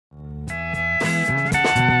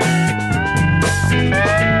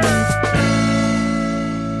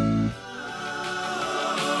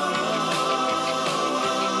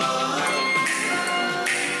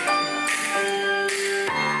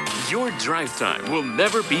drive time will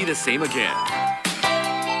never be the same again.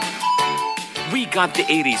 We got the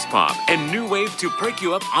 80s pop and new wave to perk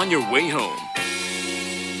you up on your way home.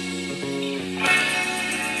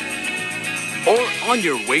 Or on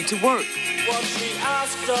your way to work. What she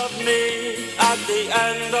asked of me at the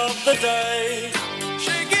end of the day.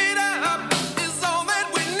 Shake it up is all that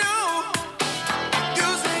we know.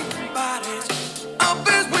 Using bodies up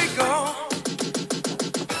as we go.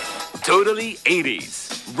 Totally 80s.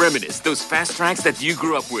 Reminisce those fast tracks that you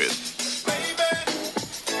grew up with.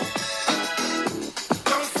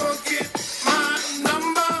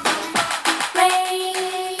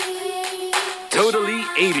 Totally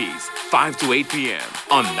 80s, 5 to 8 p.m.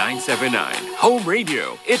 on 979 Home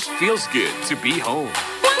Radio. It feels good to be home.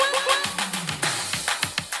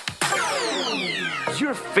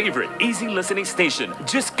 Your favorite easy listening station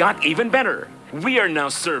just got even better. We are now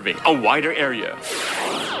serving a wider area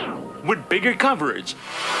with bigger coverage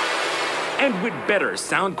and with better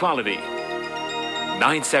sound quality.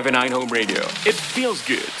 979 Home Radio. It feels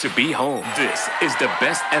good to be home. This is the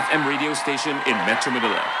best FM radio station in Metro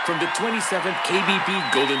Manila from the 27th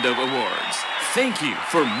KBP Golden Dove Awards. Thank you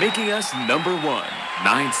for making us number one.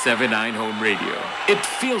 979 Home Radio. It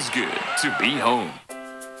feels good to be home.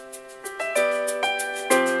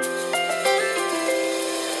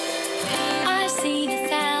 I've seen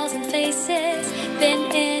 1,000 faces,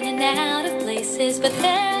 been in and out of places, but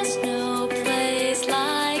there's no place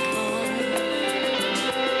like home.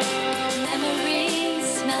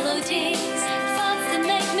 Memories, melodies, thoughts that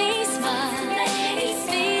make me smile. It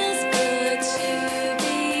feels good to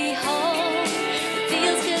be home. It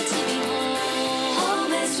feels good to be home.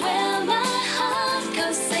 Home is where my heart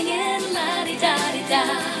goes singing la-di-da-di-da.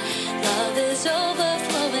 Love is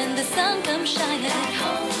overflowing, the sun comes shining.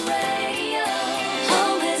 Home radio.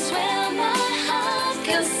 Home is where my heart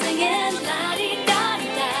goes singing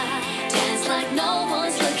la-di-da-di-da. Dance like no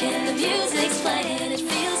one's looking, the music's playing. It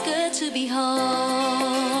feels good to be home.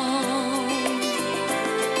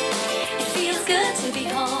 It feels good to be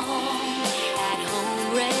home at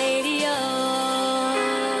Home Radio.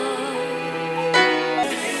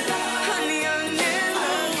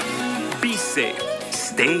 Be safe,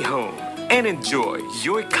 stay home, and enjoy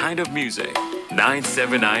your kind of music.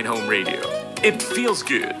 979 Home Radio. It feels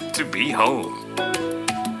good to be home.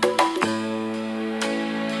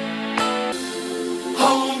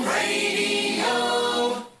 Home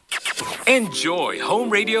radio. Enjoy Home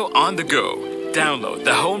Radio on the go. Download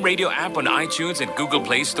the Home Radio app on iTunes and Google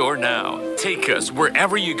Play Store now. Take us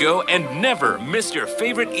wherever you go and never miss your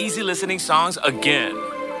favorite easy listening songs again.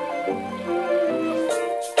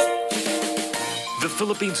 The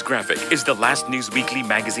Philippines Graphic is the last news weekly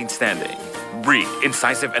magazine standing. Read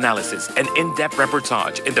incisive analysis and in-depth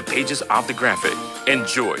reportage in the pages of the Graphic.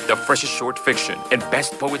 Enjoy the freshest short fiction and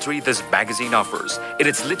best poetry this magazine offers in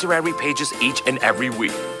its literary pages each and every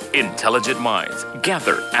week. Intelligent minds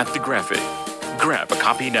gather at the Graphic. Grab a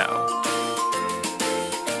copy now.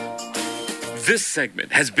 This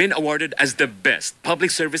segment has been awarded as the best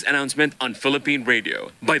public service announcement on Philippine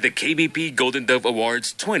radio by the KBP Golden Dove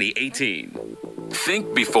Awards 2018.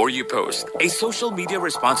 Think before you post. A social media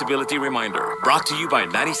responsibility reminder brought to you by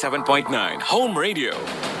 97.9 Home Radio.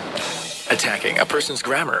 Attacking a person's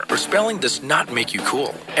grammar or spelling does not make you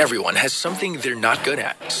cool. Everyone has something they're not good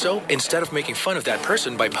at. So instead of making fun of that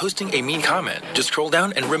person by posting a mean comment, just scroll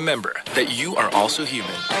down and remember that you are also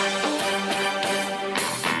human.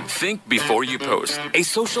 Think before you post. A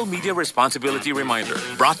social media responsibility reminder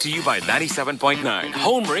brought to you by 97.9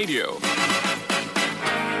 Home Radio.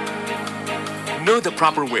 Know the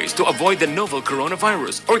proper ways to avoid the novel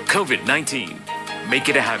coronavirus or COVID-19. Make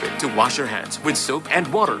it a habit to wash your hands with soap and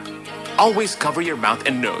water. Always cover your mouth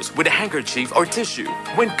and nose with a handkerchief or tissue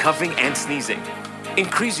when coughing and sneezing.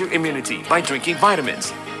 Increase your immunity by drinking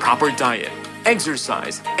vitamins, proper diet,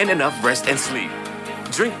 exercise, and enough rest and sleep.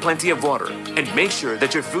 Drink plenty of water and make sure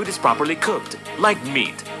that your food is properly cooked, like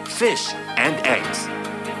meat, fish, and eggs.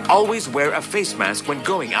 Always wear a face mask when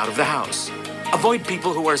going out of the house. Avoid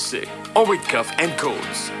people who are sick or with cough and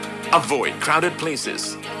colds. Avoid crowded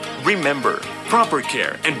places. Remember, proper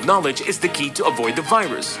care and knowledge is the key to avoid the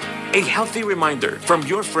virus. A healthy reminder from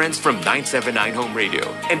your friends from 979 Home Radio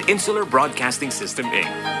and Insular Broadcasting System, Inc.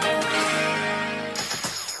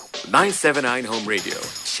 979 Home Radio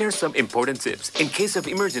shares some important tips in case of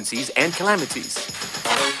emergencies and calamities.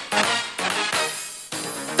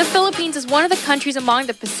 The Philippines is one of the countries among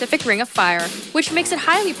the Pacific Ring of Fire, which makes it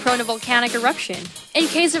highly prone to volcanic eruption. In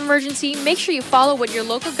case of emergency, make sure you follow what your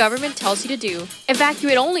local government tells you to do.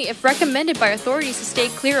 Evacuate only if recommended by authorities to stay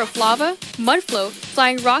clear of lava, mud flow,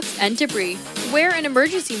 flying rocks, and debris. Wear an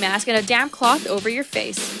emergency mask and a damp cloth over your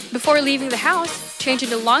face. Before leaving the house, change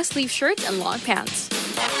into long-sleeve shirts and long pants.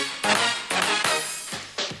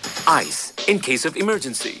 ICE in case of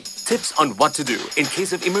emergency. Tips on what to do in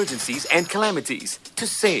case of emergencies and calamities to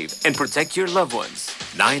save and protect your loved ones.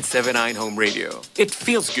 979 Home Radio. It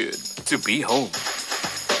feels good to be home.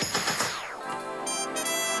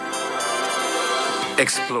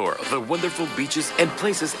 Explore the wonderful beaches and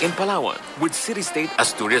places in Palawan with City State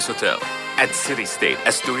Asturias Hotel. At City State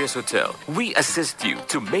Asturias Hotel, we assist you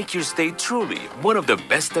to make your stay truly one of the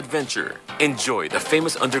best adventure. Enjoy the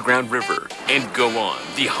famous underground river and go on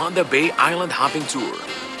the Honda Bay Island hopping tour.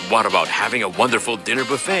 What about having a wonderful dinner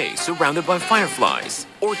buffet surrounded by fireflies?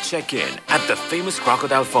 Or check in at the famous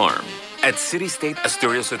Crocodile Farm. At City State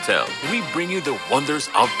Asturias Hotel, we bring you the wonders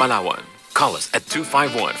of Palawan. Call us at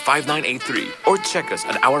 251-5983 or check us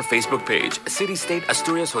at our Facebook page, City State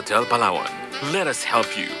Asturias Hotel Palawan. Let us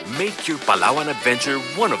help you make your Palawan adventure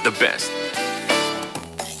one of the best.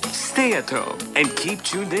 Stay at home and keep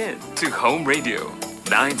tuned in to Home Radio.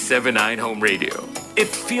 979 Home Radio. It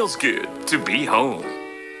feels good to be home.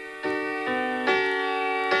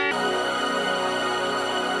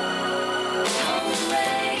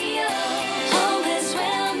 Home is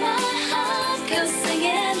where my heart goes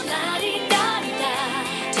singing la-di-da-di-da.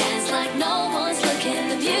 Dance like no one's looking,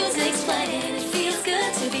 the music's playing. It feels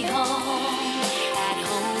good to be home at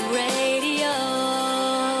Home Radio.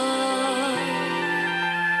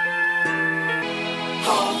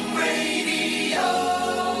 Home Radio.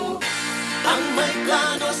 Ang may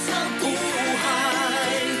plano sa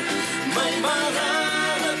buhay, may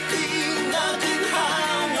mararating na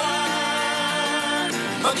ginhawa.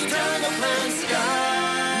 Mag-eternal plans ka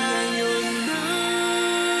ngayon na.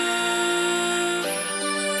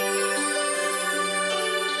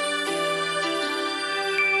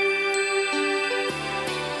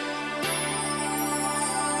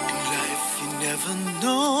 In life you never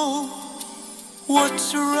know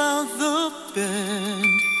what's around the bend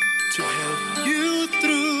to help you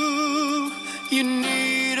through. You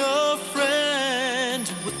need a friend.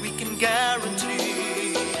 What we can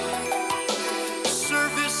guarantee: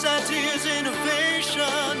 service that is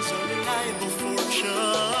innovations, a reliable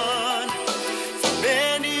fortune for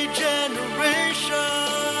many generations.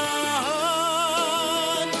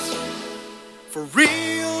 For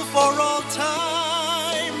real, for all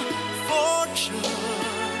time, fortune.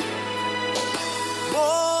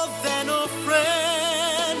 More than a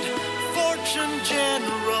friend, Fortune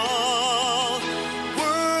General,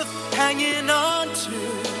 worth hanging on to.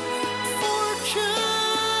 Fortune,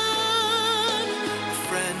 a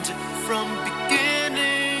friend from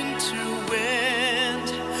beginning to end.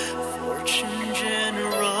 Fortune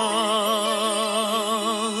General.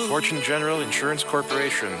 Fortune General Insurance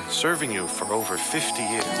Corporation, serving you for over 50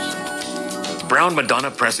 years. Brown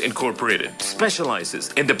Madonna Press Incorporated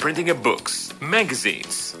specializes in the printing of books,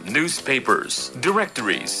 magazines, newspapers,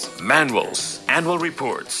 directories, manuals, annual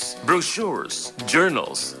reports, brochures,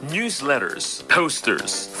 journals, newsletters,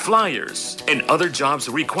 posters, flyers, and other jobs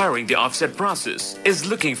requiring the offset process is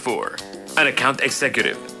looking for an account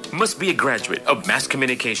executive. Must be a graduate of mass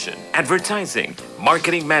communication, advertising,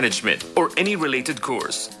 marketing management, or any related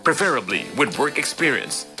course, preferably with work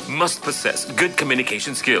experience. Must possess good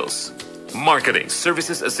communication skills. Marketing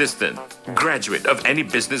Services Assistant, graduate of any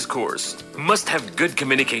business course, must have good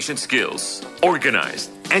communication skills,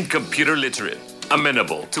 organized and computer literate,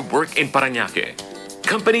 amenable to work in Parañaque.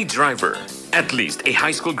 Company driver, at least a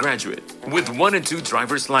high school graduate with 1 and 2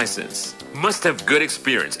 driver's license, must have good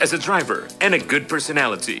experience as a driver and a good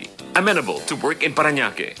personality, amenable to work in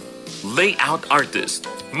Parañaque. Layout artist,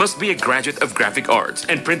 must be a graduate of graphic arts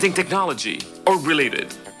and printing technology or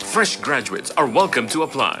related. Fresh graduates are welcome to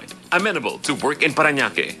apply. Amenable to work in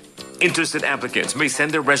Parañaque. Interested applicants may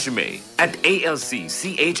send their resume at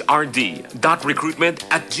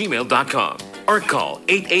alcchrd.recruitment@gmail.com or call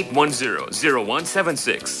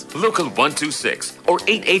 8810-0176, local 126 or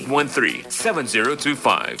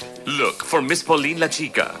 8813-7025. Look for Miss Pauline La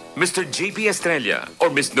Chica, Mr. JP Estrella, or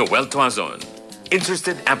Miss Noel Tuazon.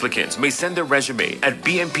 Interested applicants may send their resume at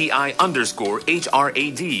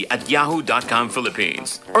bmpi_hrad@yahoo.com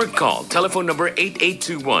Philippines or call telephone number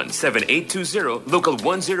 8821-7820 local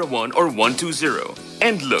 101 or 120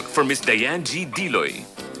 and look for Miss Diane G. Diloy.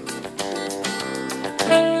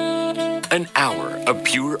 An hour of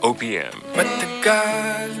pure OPM.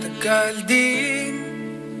 Matagal din.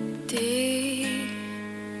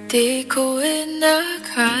 Di ko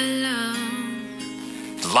inakala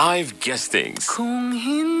Live guestings. Kung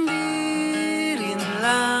hindi rin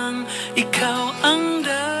lang ikaw ang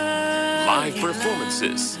Live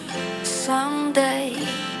performances. Someday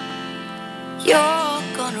you're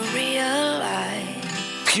gonna realize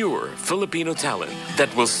Pure Filipino talent that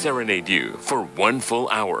will serenade you for 1 full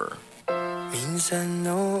hour. Minsan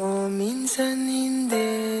oo, minsan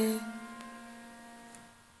hindi.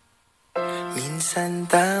 Minsan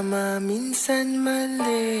tama, minsan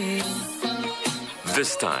mali.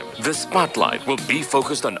 This time, the spotlight will be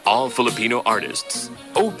focused on all Filipino artists.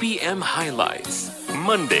 OPM Highlights.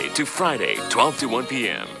 Monday to Friday, 12 to 1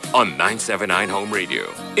 p.m. on 979 Home Radio.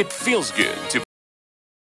 It feels good to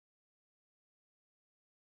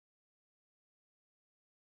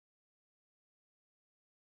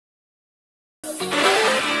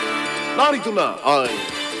Narito na ang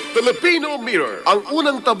Filipino Mirror, ang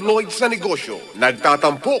unang tabloid sa negosyo.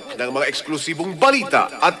 Nagtatampok ng mga eksklusibong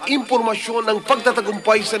balita at impormasyon ng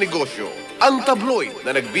pagtatagumpay sa negosyo. Ang tabloid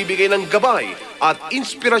na nagbibigay ng gabay at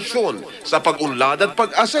inspirasyon sa pag-unlad at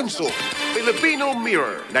pag-asenso. Filipino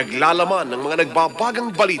Mirror, naglalaman ng mga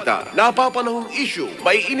nagbabagang balita, napapanahong issue,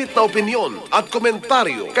 maiinit na opinyon at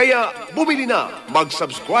komentaryo. Kaya bumili na,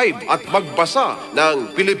 mag-subscribe at magbasa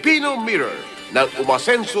ng Filipino Mirror ng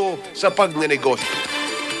umasenso sa pagnenegosyo.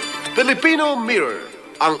 Filipino Mirror,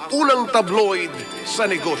 ang unang tabloid sa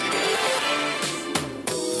negosyo.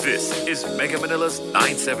 This is Mega Manila's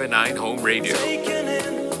 979 Home Radio. Taken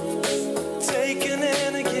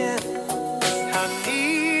in again. I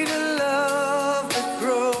need a love that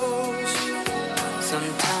grows.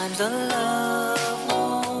 Sometimes a love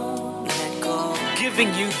won't let go.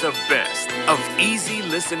 Giving you the best of easy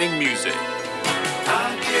listening music.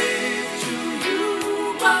 I gave to you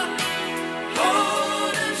my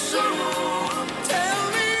heart and soul. Tell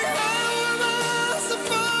me how am I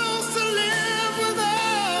supposed to live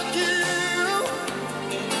without you?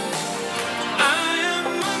 I am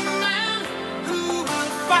a man who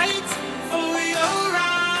will fight for your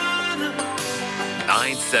honor.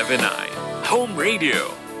 979 Home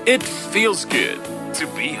Radio. It feels good to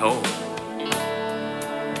be home.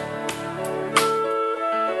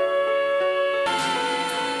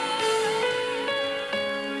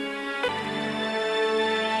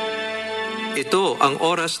 Ito ang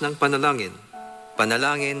oras ng panalangin.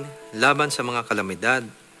 Panalangin laban sa mga kalamidad,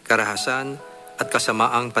 karahasan at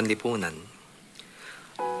kasamaang panlipunan.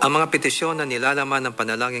 Ang mga petisyon na nilalaman ng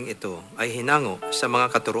panalangin ito ay hinango sa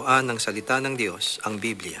mga katuruan ng salita ng Diyos, ang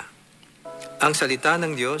Biblia. Ang salita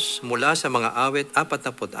ng Diyos mula sa mga awit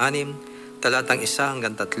 46, talatang 1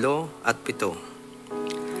 hanggang 3 at 7.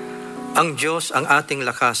 Ang Diyos ang ating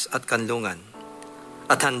lakas at kanlungan,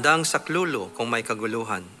 at handang saklulo kung may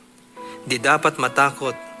kaguluhan. Di dapat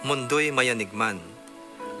matakot, mundo'y mayanigman,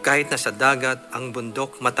 kahit na sa dagat ang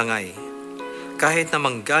bundok matangay, kahit na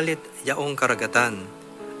manggalit yaong karagatan,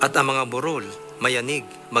 at ang mga burol mayanig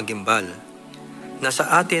magimbal.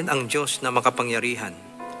 Nasa atin ang Diyos na makapangyarihan,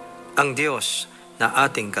 ang Diyos na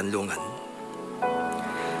ating kanlungan.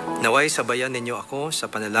 Naway sabayan ninyo ako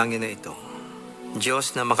sa panalangin na ito.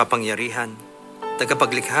 Diyos na makapangyarihan,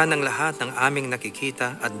 tagapaglikha ng lahat ng aming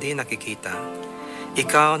nakikita at di nakikita,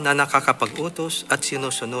 Ikaw na nakakapag-utos at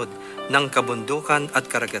sinusunod ng kabundukan at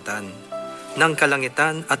karagatan, ng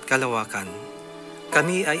kalangitan at kalawakan.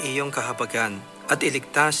 Kami ay iyong kahabagan at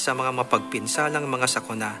iligtas sa mga mapagpinsalang mga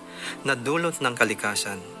sakuna na dulot ng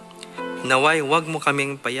kalikasan. Naway huwag mo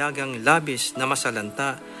kaming payagang labis na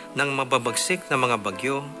masalanta ng mababagsik na mga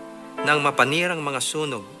bagyo, ng mapanirang mga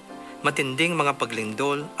sunog, matinding mga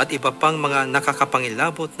paglindol at iba pang mga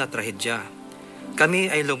nakakapangilabot na trahedya.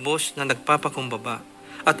 Kami ay lubos na nagpapakumbaba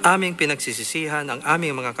at aming pinagsisisihan ang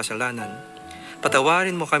aming mga kasalanan.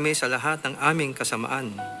 Patawarin mo kami sa lahat ng aming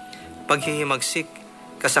kasamaan, paghihimagsik,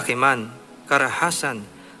 kasakiman, karahasan,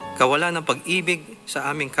 kawalan ng pag-ibig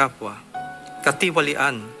sa aming kapwa,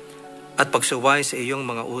 katiwalian at pagsuway sa iyong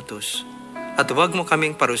mga utos. At huwag mo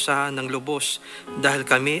kaming parusahan ng lubos dahil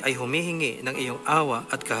kami ay humihingi ng iyong awa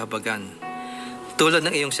at kahabagan. Tulad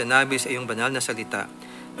ng iyong sinabi sa iyong banal na salita,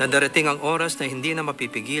 na darating ang oras na hindi na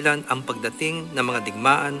mapipigilan ang pagdating ng mga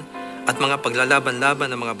digmaan at mga paglalaban-laban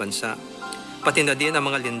ng mga bansa, pati na din ang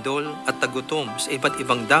mga lindol at tagutom sa iba't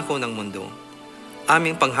ibang dako ng mundo.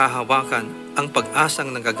 Aming panghahawakan ang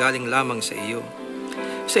pag-asang nanggagaling lamang sa iyo.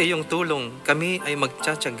 Sa iyong tulong, kami ay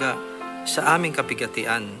magtsatsaga sa aming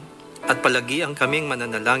kapigatian at palagi ang kaming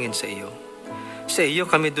mananalangin sa iyo. Sa iyo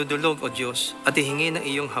kami dudulog, O Diyos, at ihingi ng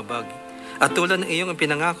iyong habag. At tulad ng iyong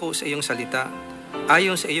pinangako sa iyong salita,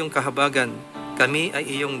 ayon sa iyong kahabagan, kami ay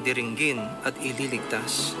iyong diringgin at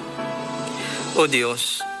ililigtas. O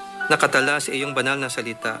Diyos, nakatala sa iyong banal na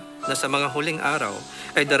salita na sa mga huling araw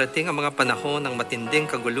ay darating ang mga panahon ng matinding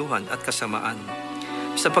kaguluhan at kasamaan.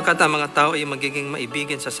 Sapagkat ang mga tao ay magiging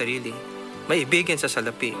maibigin sa sarili, maibigin sa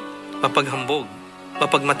salapi, mapaghambog,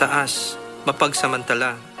 mapagmataas,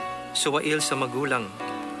 mapagsamantala, suwail sa magulang,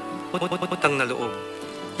 utang na loob,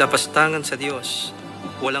 lapastangan sa Diyos,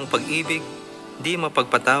 walang pag-ibig, di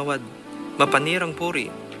mapagpatawad, mapanirang puri,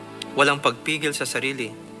 walang pagpigil sa sarili,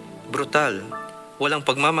 brutal, walang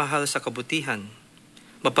pagmamahal sa kabutihan,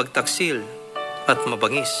 mapagtaksil at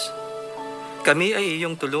mabangis. Kami ay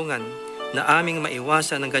iyong tulungan na aming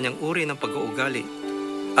maiwasan ang ganyang uri ng pag-uugali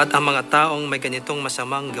at ang mga taong may ganitong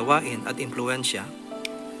masamang gawain at impluensya.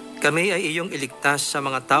 Kami ay iyong iligtas sa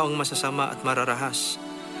mga taong masasama at mararahas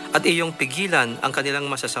at iyong pigilan ang kanilang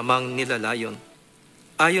masasamang nilalayon.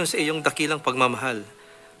 Ayon sa iyong dakilang pagmamahal,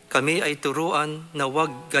 kami ay turuan na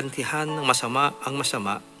huwag gantihan ng masama ang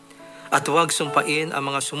masama at huwag sumpain ang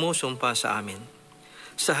mga sumusumpa sa amin.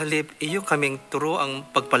 Sa halip, iyo kaming turuang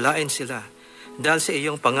pagpalain sila dahil sa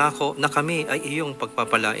iyong pangako na kami ay iyong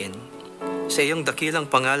pagpapalain. Sa iyong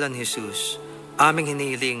dakilang pangalan, Jesus, aming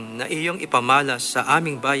hinihiling na iyong ipamalas sa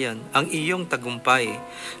aming bayan ang iyong tagumpay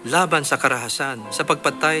laban sa karahasan, sa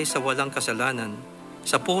pagpatay sa walang kasalanan,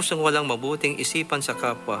 sa pusong walang mabuting isipan sa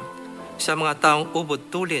kapwa, sa mga taong ubod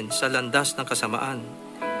tulin sa landas ng kasamaan,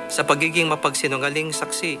 sa pagiging mapagsinungaling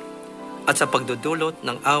saksi, at sa pagdudulot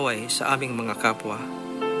ng away sa aming mga kapwa.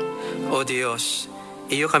 O Diyos,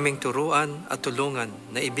 iyo kaming turuan at tulungan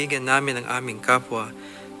na ibigyan namin ang aming kapwa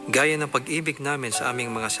gaya ng pag-ibig namin sa aming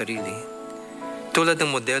mga sarili. Tulad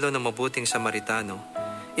ng modelo ng mabuting Samaritano,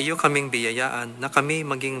 iyo kaming biyayaan na kami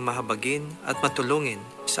maging mahabagin at matulungin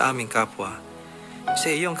sa aming kapwa.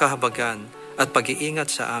 Sa iyong kahabagan at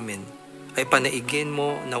pag-iingat sa amin, ay panaigin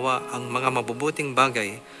mo nawa ang mga mabubuting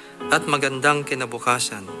bagay at magandang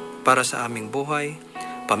kinabukasan para sa aming buhay,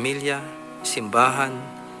 pamilya, simbahan,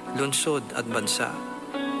 lungsod at bansa.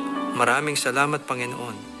 Maraming salamat,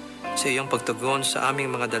 Panginoon, sa iyong pagtugon sa aming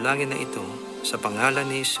mga dalangin na ito, sa pangalan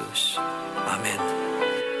ni Jesus. Amen.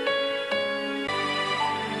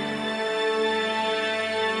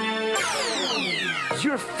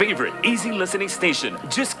 Your favorite easy listening station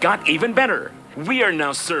just got even better. We are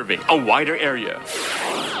now serving a wider area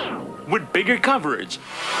with bigger coverage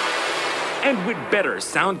and with better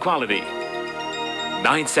sound quality.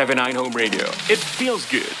 979 Home Radio. It feels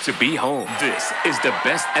good to be home. This is the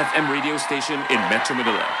best FM radio station in Metro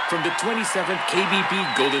Manila from the 27th KBP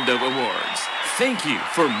Golden Dove Awards. Thank you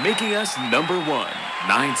for making us number one.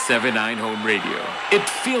 979 Home Radio. It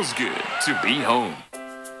feels good to be home.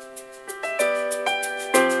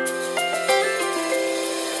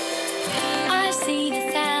 I've seen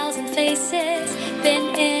 1,000 faces,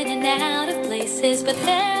 been in and out of places, but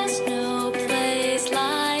there's no place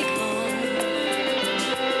like home.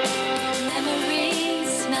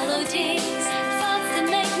 Memories, melodies, thoughts that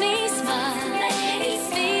make me smile. It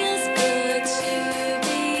feels good to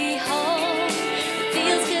be home. It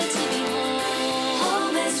feels good to be home.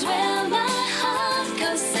 Home is where my heart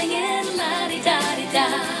goes singing la-di-da-di-da.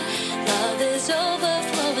 Love is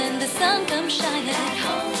overflowing, the sun comes shining at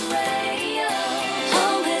home radio.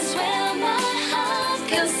 Home is where my heart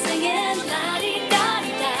goes singing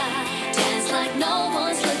la-di-da-di-da. Dance like no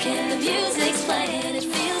one's looking, the music's playing. It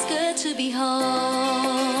feels good to be home.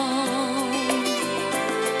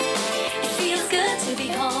 It feels good to be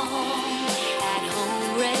home at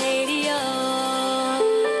home radio.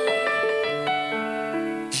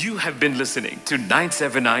 You have been listening to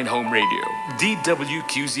 979 Home Radio,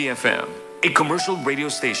 DWQZ FM, a commercial radio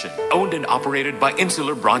station owned and operated by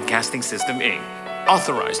Insular Broadcasting System, Inc.,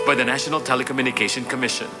 authorized by the National Telecommunication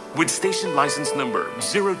Commission with station license number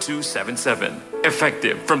 0277,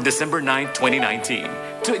 effective from December 9, 2019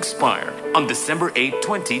 to expire on December 8,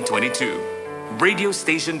 2022. Radio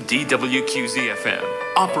station DWQZ FM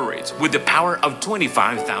operates with the power of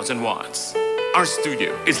 25,000 watts. Our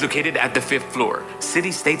studio is located at the 5th floor,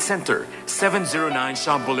 City State Center, 709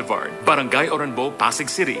 Shaw Boulevard, Barangay Oranbo, Pasig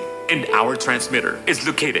City. And our transmitter is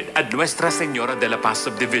located at Nuestra Señora de la Paz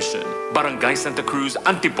Subdivision, Barangay Santa Cruz,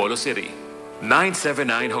 Antipolo City.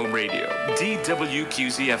 979 Home Radio,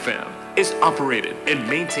 DWQZ FM, is operated and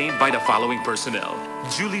maintained by the following personnel,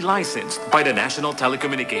 duly licensed by the National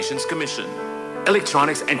Telecommunications Commission.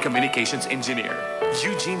 Electronics and Communications Engineer,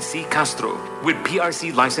 Eugene C. Castro, with PRC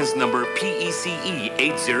license number PECE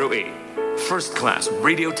 808. First Class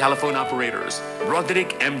Radio Telephone Operators,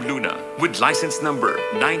 Roderick M. Luna, with license number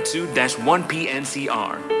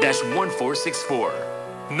 92-1PNCR-1464.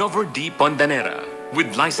 Novor D. Pondanera,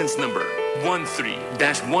 with license number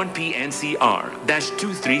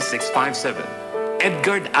 13-1PNCR-23657.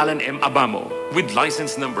 Edgard Alan M. Abamo, with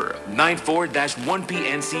license number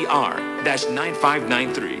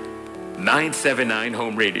 94-1PNCR-9593. 979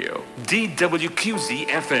 Home Radio, DWQZ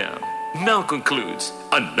FM, now concludes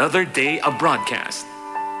another day of broadcast.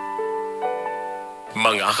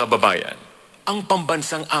 Mga kababayan, ang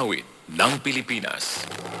pambansang awit ng Pilipinas.